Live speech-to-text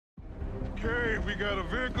Okay, we got a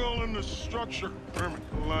vehicle in the structure. Herrmann,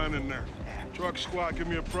 line in there. Truck squad, give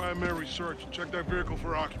me a primary search and check that vehicle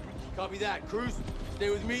for occupants. Copy that. Cruz, stay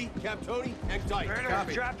with me. Capt Tony, hang tight. Ritter,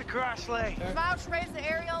 Copy. drop the cross lay. Mouch, raise the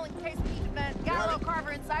aerial in case we need to vent. Gallo,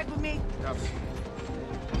 Carver inside with me. Copy.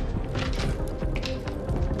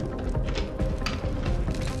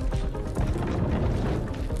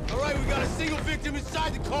 All right, we got a single victim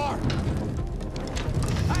inside the car.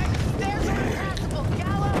 All right, stairs are impassable.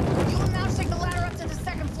 Gallo, you and Mouch take the ladder up to the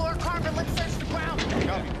second floor. Carver, let's search the ground.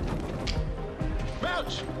 Copy.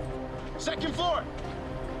 Mouch! Second floor!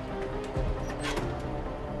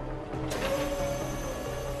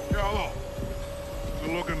 Gallo,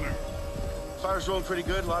 good look in there. Fire's rolling pretty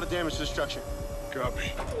good. A lot of damage to the structure.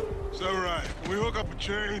 Copy. Severide, can we hook up a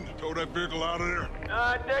chain to tow that vehicle out of there?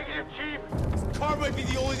 Negative, Chief. This car might be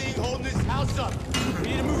the only thing holding this house up. We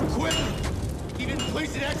need to move quickly. Even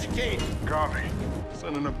place an extricate. Copy.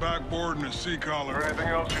 Sending a backboard and a C-collar. Anything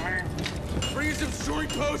else you need? Bring us some shoring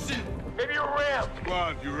posts and... Maybe a ramp.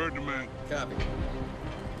 Squad, you heard the man. Copy.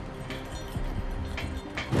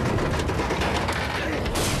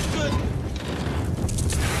 Good.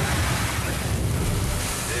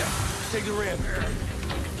 Yeah, take the ramp.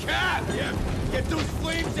 Cap! Yeah. Get those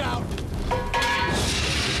flames out!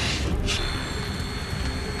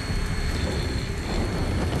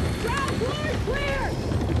 Ground floor clear!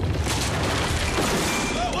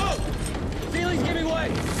 Whoa, whoa! Ceiling's giving way!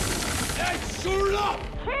 Hey, shoot it up!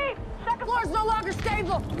 Chief, second floor's no longer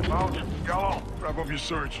stable. Mouch, Gallo, wrap up your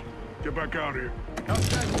search. Get back out here.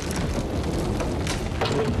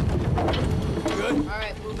 Good? All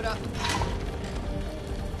right, move it up.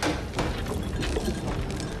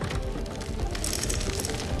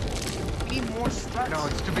 We need more struts. No,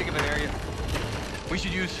 it's too big of an area. We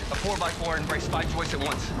should use a 4x4 and brace 5 joists at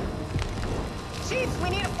once. Chief, we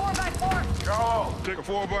need a 4x4. Gallo, take a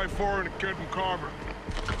 4x4 and a kid from Carver.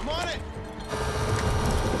 I'm on it!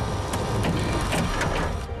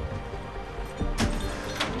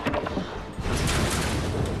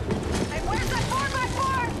 Hey, where's that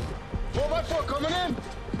 4x4? 4x4 coming in!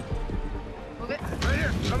 Move it. Right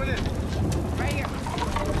here, coming in. Right here.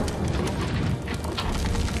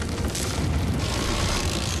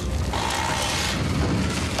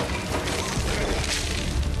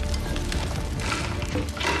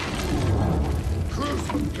 Cruz,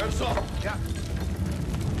 grab saw. Yeah.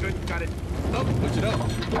 Good, got it. Up, push it up.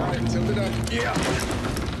 Got it, tilt it up. Yeah.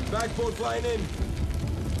 Backboard flying in.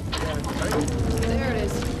 There it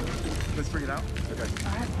is. Let's bring it out. Okay.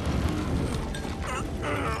 All right.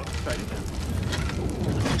 Tight it down.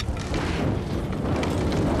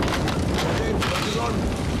 Okay, pressure on.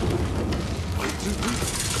 1, 2,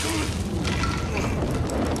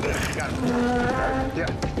 3. Got it.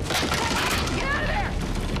 Yeah. Get out of there!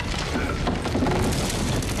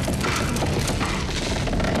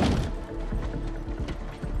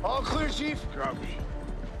 All clear, Chief. Copy.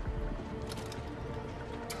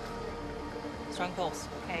 Strong pulse.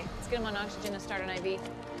 Okay, let's get him on oxygen and start an IV.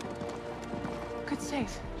 Good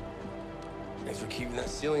save. Thanks for keeping that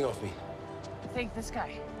ceiling off me. Take this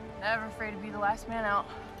guy. Never afraid to be the last man out.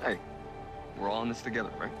 Hey, we're all in this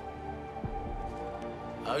together, right?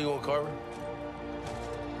 How you want, Carver?